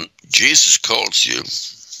 that when Jesus calls you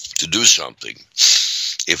to do something,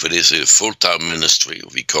 if it is a full-time ministry,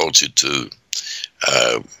 if he calls you to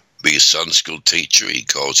be a Sunday school teacher, he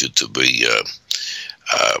calls you to be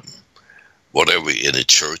whatever in a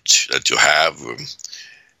church that you have, or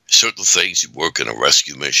certain things, you work in a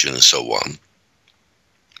rescue mission and so on.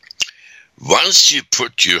 Once you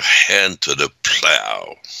put your hand to the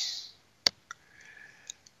plow,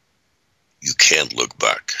 you can't look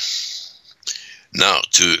back. Now,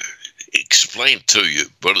 to explain to you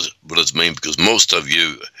what it means, because most of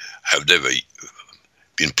you have never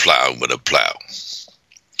been plowing with a plow.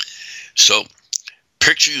 So,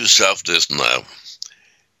 picture yourself this now.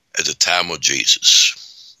 At the time of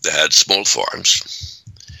Jesus, they had small farms,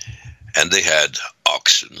 and they had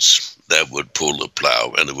oxen that would pull the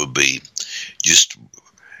plow, and it would be just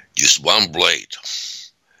one blade,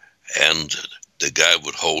 and the guy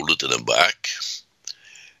would hold it in the back.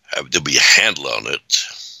 There'd be a handle on it,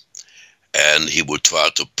 and he would try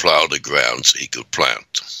to plow the ground so he could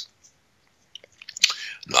plant.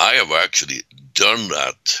 Now, I have actually done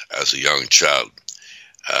that as a young child.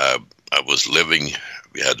 I was living,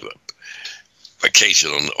 we had a vacation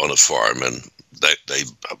on a farm, and they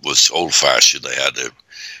was old-fashioned. They had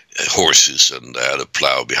horses, and they had a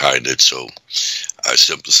plow behind it, so I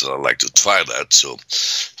simply said I'd like to try that. So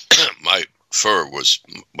my fur was,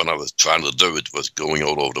 when I was trying to do it, was going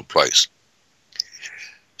all over the place.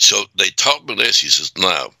 So they taught me this. He says,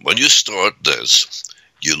 now, when you start this,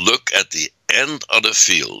 you look at the end of the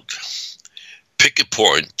field, pick a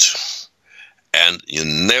point, and you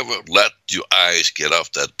never let your eyes get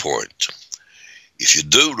off that point. If you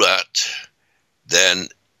do that, then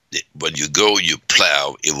when you go, you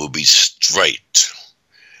plow, it will be straight.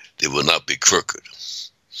 It will not be crooked.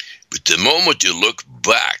 But the moment you look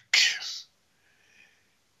back,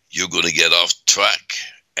 you're going to get off track,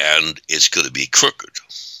 and it's going to be crooked.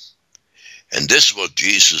 And this is what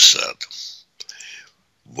Jesus said.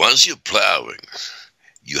 Once you're plowing,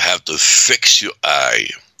 you have to fix your eye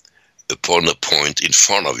upon the point in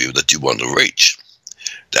front of you that you want to reach.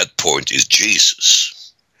 That point is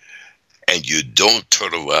Jesus. And you don't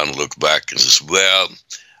turn around and look back and say, well,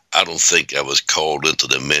 I don't think I was called into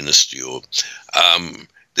the ministry, or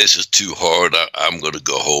this is too hard. I'm going to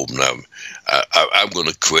go home now. I'm going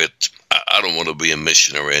to quit. I don't want to be a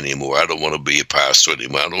missionary anymore. I don't want to be a pastor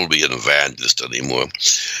anymore. I don't want to be an evangelist anymore.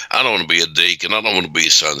 I don't want to be a deacon. I don't want to be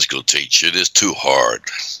a Sunday school teacher. It is too hard.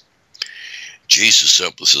 Jesus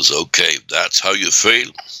simply says, okay, if that's how you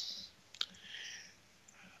feel,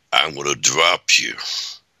 I'm going to drop you.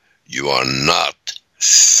 You are not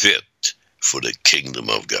fit for the kingdom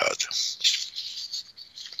of God.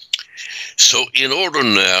 So in order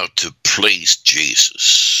now to please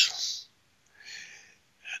Jesus,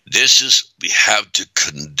 we have to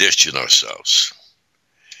condition ourselves.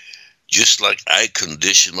 Just like I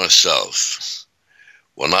conditioned myself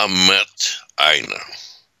when I met Ina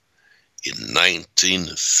in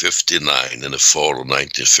 1959, in the fall of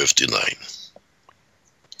 1959.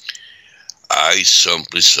 I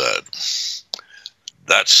simply said,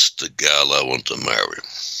 that's the gal I want to marry.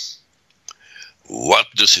 What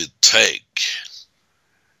does it take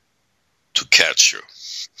to catch her?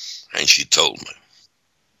 And she told me.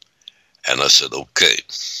 And I said, okay,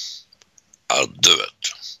 I'll do it.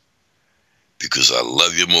 Because I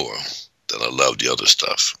love you more than I love the other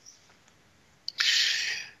stuff.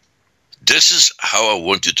 This is how I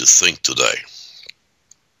want you to think today.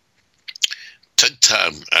 Take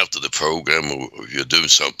time after the program, or if you're doing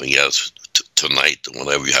something else tonight, or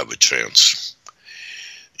whenever you have a chance.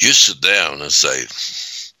 You sit down and say,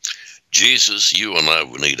 Jesus, you and I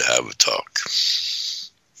will need to have a talk.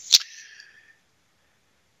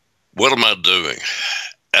 What am I doing?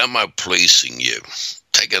 Am I pleasing you?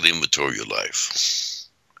 Take an inventory of your life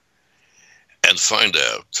and find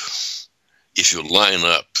out if you line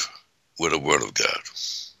up with the Word of God.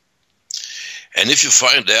 And if you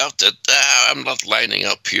find out that I'm not lining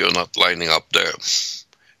up here, not lining up there,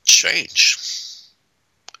 change.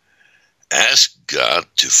 Ask God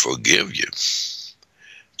to forgive you.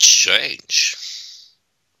 Change.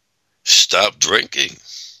 Stop drinking.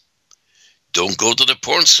 Don't go to the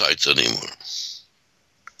porn sites anymore.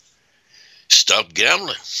 Stop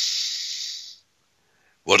gambling.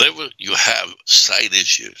 Whatever you have, side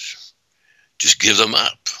issues, just give them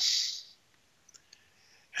up.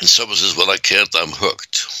 And someone says, well, I can't, I'm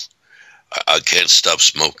hooked. I can't stop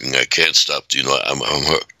smoking. I can't stop, I'm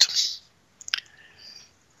hooked.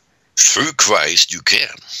 Through Christ, you can.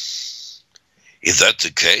 If that's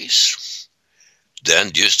the case,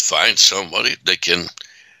 then just find somebody that can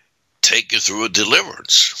take you through a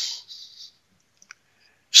deliverance.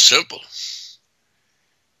 Simple.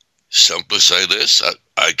 Simply say this,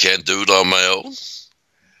 I can't do it on my own.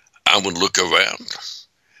 I'm going to look around.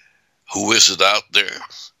 Who is it out there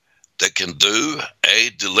that can do a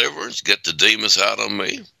deliverance, get the demons out of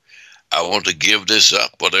me? I want to give this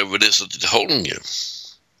up, whatever it is that is holding you.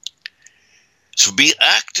 So be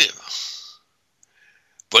active.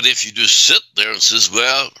 But if you just sit there and says,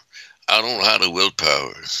 well, I don't have the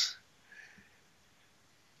willpower,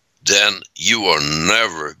 then you are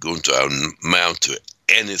never going to amount to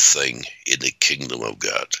anything in the kingdom of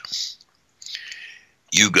God.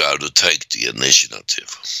 You got to take the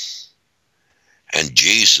initiative. And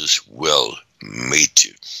Jesus will meet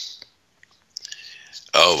you.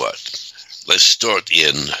 All right. Let's start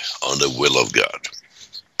in on the will of God.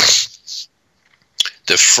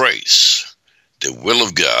 The phrase, the will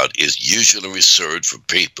of God, is usually reserved for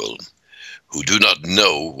people who do not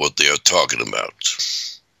know what they are talking about.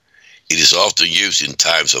 It is often used in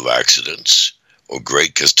times of accidents or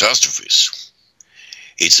great catastrophes.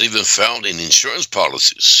 It's even found in insurance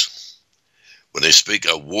policies when they speak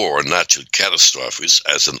of war or natural catastrophes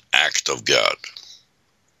as an act of God.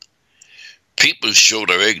 People show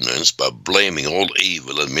their ignorance by blaming all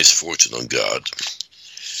evil and misfortune on God,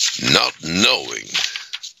 not knowing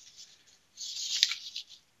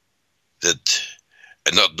that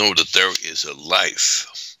there is a life.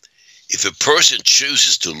 If a person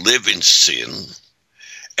chooses to live in sin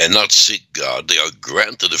and not seek God, they are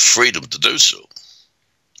granted the freedom to do so.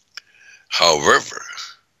 However,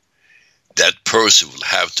 that person will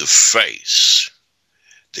have to face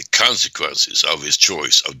the consequences of his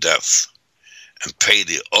choice of death and pay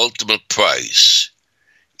the ultimate price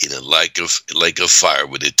in a lake of fire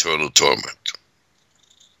with eternal torment.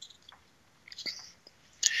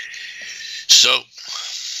 So,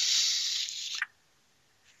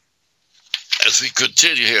 as we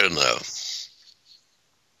continue here now,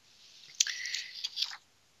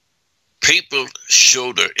 people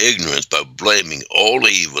show their ignorance by blaming all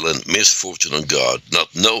evil and misfortune on God,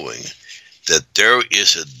 not knowing that there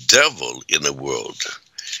is a devil in the world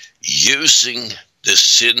using the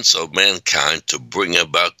sins of mankind to bring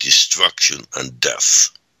about destruction and death.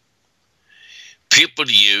 People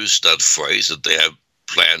use that phrase that they have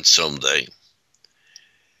planned someday,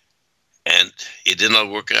 and it did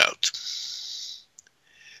not work out.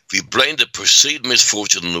 We blame the perceived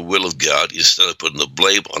misfortune on the will of God instead of putting the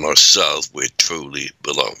blame on ourselves where it truly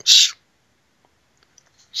belongs.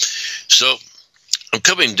 So, I'm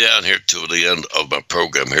coming down here to the end of my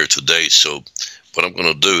program here today, so what I'm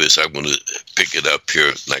going to do is I'm going to pick it up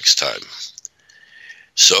here next time.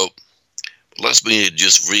 So, let me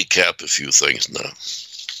just recap a few things now.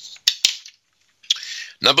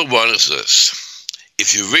 Number one is this.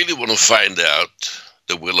 If you really want to find out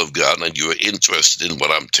the will of God and you are interested in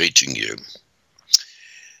what I'm teaching you,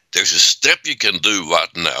 there's a step you can do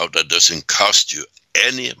right now that doesn't cost you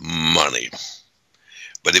any money,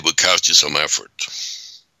 but it will cost you some effort.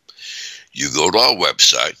 You go to our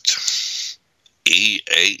website,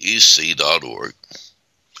 eaec.org,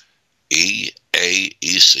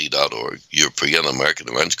 eaec.org, European American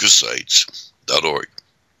Adventist Crusades.org,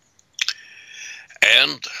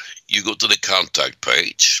 and you go to the contact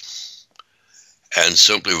page and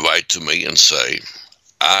simply write to me and say,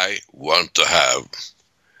 I want to have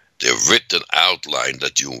the written outline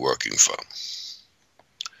that you're working from.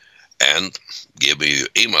 And give me your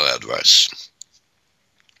email address.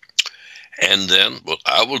 And then what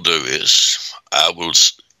I will do is I will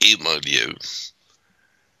email you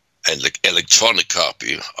an electronic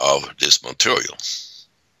copy of this material.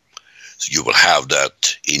 So you will have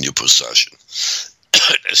that in your possession.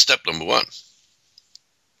 That's step number one.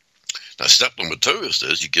 Now, step number two is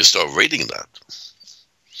this. You can start reading that.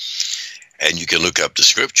 And you can look up the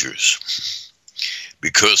scriptures.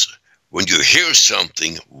 Because when you hear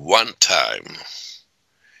something one time,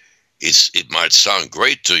 it might sound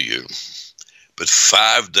great to you, but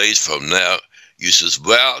 5 days from now, you says,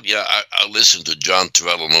 well, yeah, I listened to John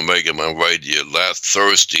Torell on Omegaman Radio last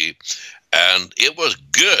Thursday, and it was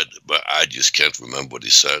good, but I just can't remember what he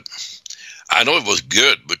said. I know it was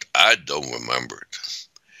good, but I don't remember it.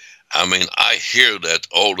 I mean, I hear that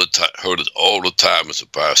all the time, heard it all the time as a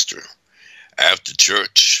pastor. After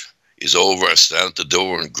church is over, I stand at the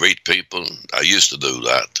door and greet people. I used to do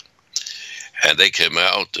that. And they came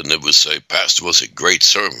out and they would say, Pastor, was a great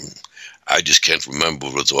sermon. I just can't remember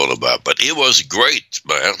what it's all about. But it was great,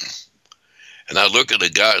 man. And I look at the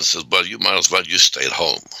guy and says, well, you might as well just stay at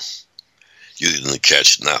home. You didn't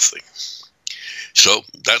catch nothing. So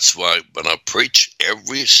that's why when I preach,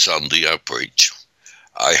 every Sunday I preach,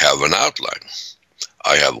 I have an outline.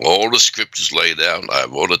 I have all the scriptures laid out. I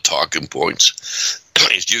have all the talking points.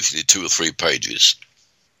 It's usually 2 or 3 pages.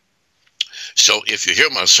 So if you hear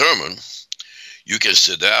my sermon, you can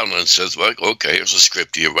sit down and say, well, okay, here's a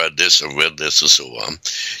scripture. You read this and read this and so on.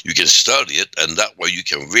 You can study it, and that way you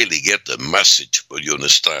can really get the message, but you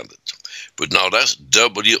understand it. But now that's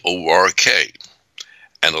W-O-R-K.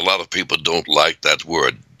 And a lot of people don't like that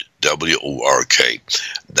word, W-O-R-K.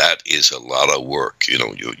 That is a lot of work. You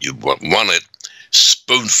want it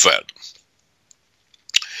spoon-fed.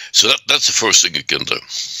 So that's the first thing you can do.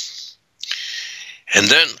 And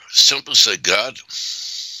then simply say, God,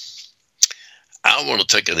 I want to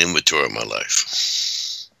take an inventory of my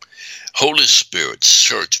life. Holy Spirit,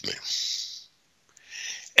 search me.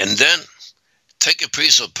 And then take a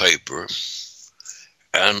piece of paper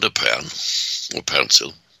and a pen or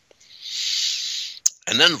pencil,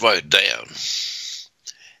 and then write down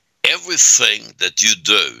everything that you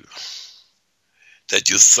do that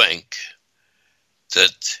you think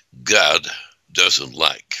that God doesn't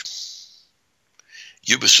like.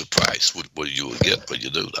 You'll be surprised what you will get when you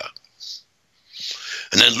do that.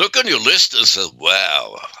 And then look on your list and say,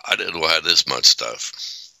 wow, I didn't know I had this much stuff.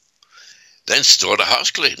 Then start a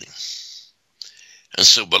house cleaning. And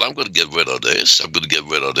so, but I'm going to get rid of this. I'm going to get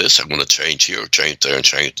rid of this. I'm going to change here, change there, and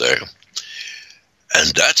change there.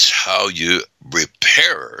 And that's how you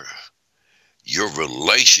repair your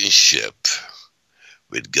relationship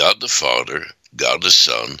with God the Father, God the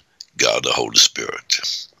Son, God the Holy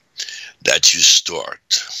Spirit. That you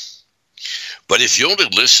start. But if you only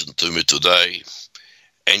listen to me today,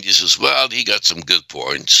 and you says, well, he got some good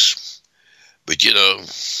points, but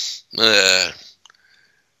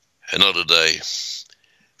another day,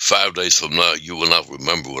 5 days from now, you will not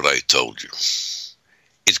remember what I told you.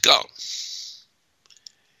 It's gone.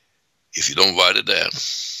 If you don't write it down,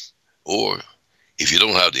 or if you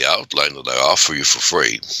don't have the outline that I offer you for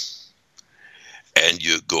free, and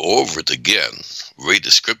you go over it again, read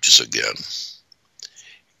the scriptures again,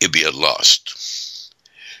 it'll be lost.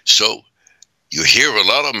 So you hear a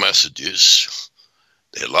lot of messages.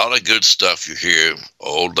 There's a lot of good stuff you hear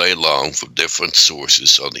all day long from different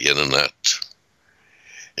sources on the internet.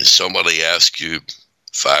 And somebody asks you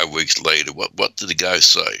 5 weeks later, what did the guy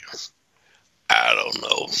say? I don't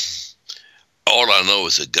know. All I know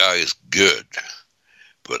is the guy is good,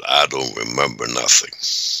 but I don't remember nothing.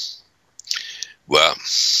 Well,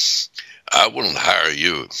 I wouldn't hire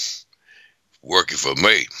you working for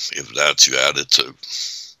me if that's your attitude.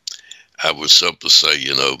 I would simply say,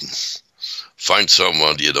 find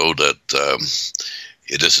someone, that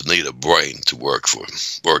it doesn't need a brain to work for.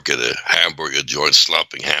 Work at a hamburger joint,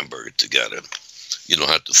 slopping hamburger together. You don't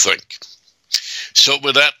have to think. So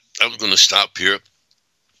with that, I'm going to stop here.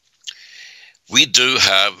 We do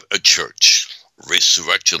have a church,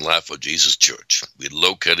 Resurrection Life of Jesus Church. We're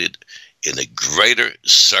located in the greater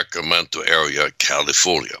Sacramento area,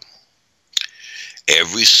 California.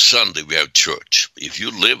 Every Sunday we have church. If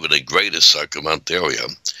you live in the greater Sacramento area,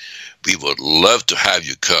 we would love to have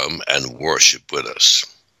you come and worship with us.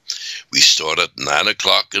 We start at 9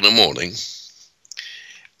 o'clock in the morning,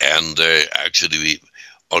 and actually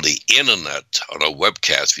on the internet, on our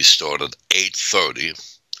webcast, we start at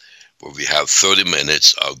 8:30, where we have 30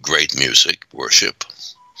 minutes of great music, worship.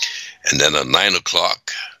 And then at 9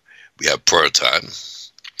 o'clock, we have prayer time.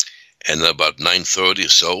 And about 9:30 or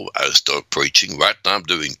so, I start preaching. Right now, I'm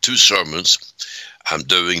doing 2 sermons. I'm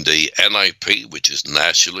doing the NIP, which is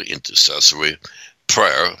National Intercessory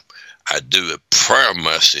Prayer. I do a prayer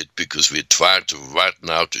message because we're trying to right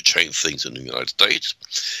now to change things in the United States.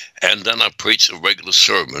 And then I preach a regular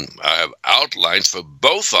sermon. I have outlines for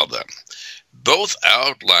both of them. Both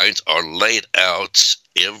outlines are laid out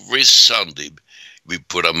every Sunday. We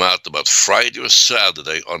put them out about Friday or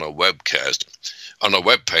Saturday on our webcast, on our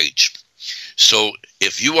webpage. So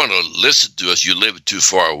if you want to listen to us, you live too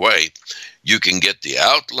far away, you can get the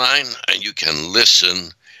outline and you can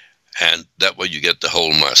listen, and that way you get the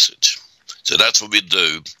whole message. So that's what we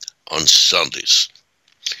do on Sundays.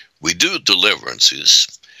 We do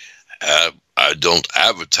deliverances. I don't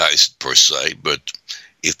advertise it per se, but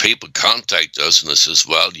if people contact us and they says,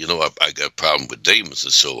 well, I got a problem with demons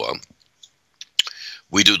and so on,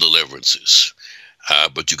 we do deliverances.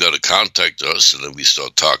 But you got to contact us, and then we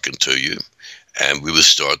start talking to you, and we will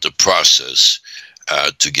start the process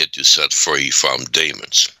to get you set free from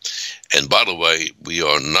demons. And by the way, we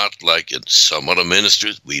are not like in some other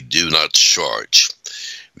ministries. We do not charge.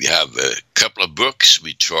 We have a couple of books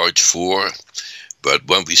we charge for, but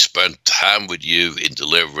when we spend time with you in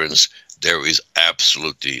deliverance, there is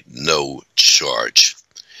absolutely no charge.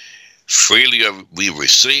 Freely we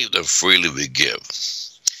receive and freely we give.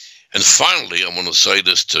 And finally, I want to say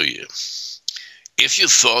this to you. If you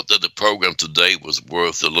thought that the program today was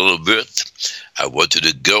worth a little bit, I want you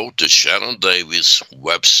to go to Shannon Davis'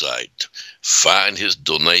 website, find his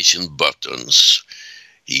donation buttons.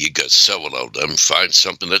 He got several of them. Find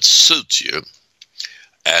something that suits you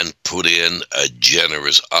and put in a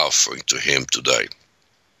generous offering to him today.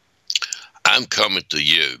 I'm coming to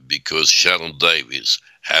you because Shannon Davis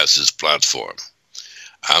has his platform.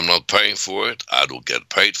 I'm not paying for it. I don't get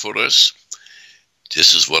paid for this.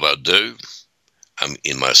 This is what I do. I'm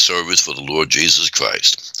in my service for the Lord Jesus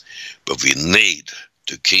Christ. But we need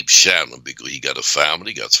to keep Shannon because he got a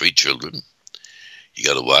family, got 3 children. He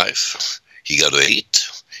got a wife. He got to eat.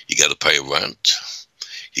 He got to pay rent.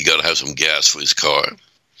 He got to have some gas for his car.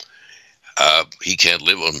 He can't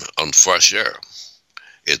live on fresh air.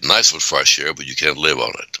 It's nice with fresh air, but you can't live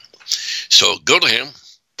on it. So go to him,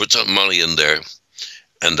 put some money in there,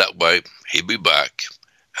 and that way he'll be back,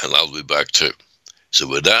 and I'll be back too. So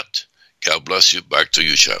with that, God bless you. Back to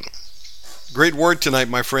you, Shannon. Great word tonight,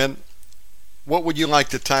 my friend. What would you like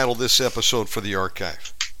to title this episode for the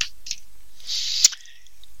archive?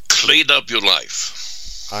 Clean up your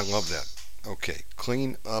life. I love that. Okay,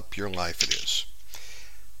 clean up your life it is.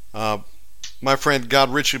 My friend,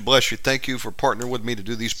 God richly bless you. Thank you for partnering with me to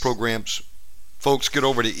do these programs. Folks, get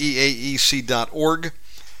over to eaec.org.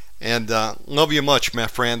 And love you much, my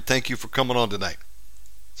friend. Thank you for coming on tonight.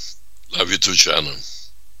 Love you too, Shannon.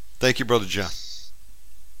 Thank you, Brother John.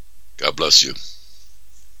 God bless you.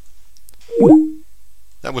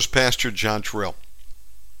 That was Pastor John Torell.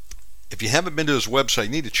 If you haven't been to his website, you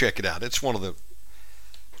need to check it out. It's one of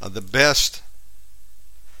the best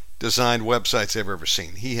designed websites I've ever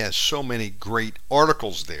seen. He has so many great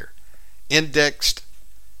articles there, indexed.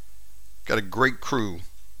 Got a great crew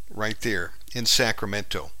right there in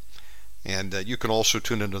Sacramento. And you can also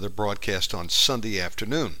tune into their broadcast on Sunday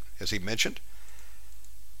afternoon, as he mentioned.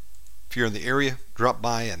 If you're in the area, drop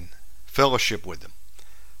by and fellowship with them.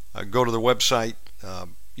 Go to their website.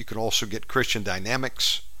 You can also get Christian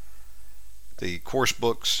Dynamics, the course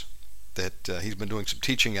books that he's been doing some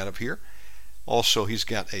teaching out of here. Also, he's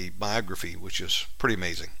got a biography, which is pretty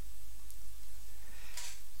amazing.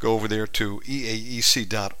 Go over there to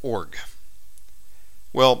eaec.org.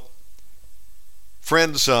 Well,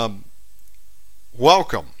 friends,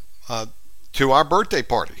 welcome to our birthday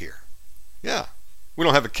party here. Yeah, we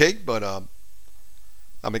don't have a cake, but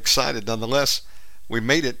I'm excited nonetheless. We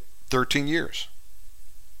made it 13 years.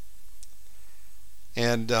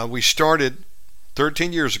 And we started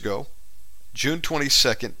 13 years ago, June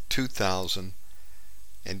 22nd,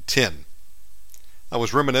 2010. I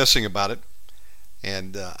was reminiscing about it,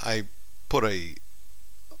 and I put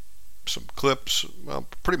some clips, well,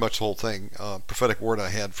 pretty much the whole thing, prophetic word I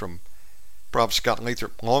had from Prophet Scott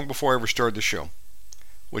Lathrop long before I ever started the show,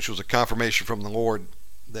 which was a confirmation from the Lord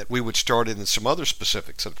that we would start it, and some other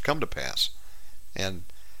specifics that have come to pass, and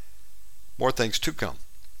more things to come.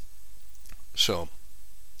 So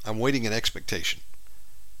I'm waiting in expectation.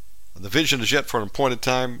 The vision is yet for an appointed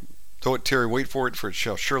time. Though it tarry, wait for it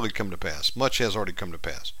shall surely come to pass. Much has already come to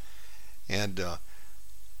pass. And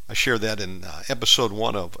I share that in episode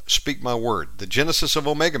 1 of Speak My Word, the genesis of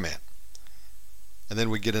Omegaman. And then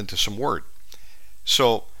we get into some word.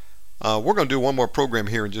 So we're going to do one more program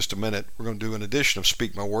here in just a minute. We're going to do an edition of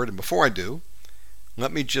Speak My Word. And before I do,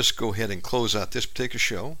 let me just go ahead and close out this particular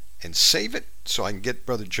show and save it so I can get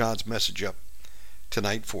Brother John's message up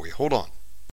tonight for you. Hold on.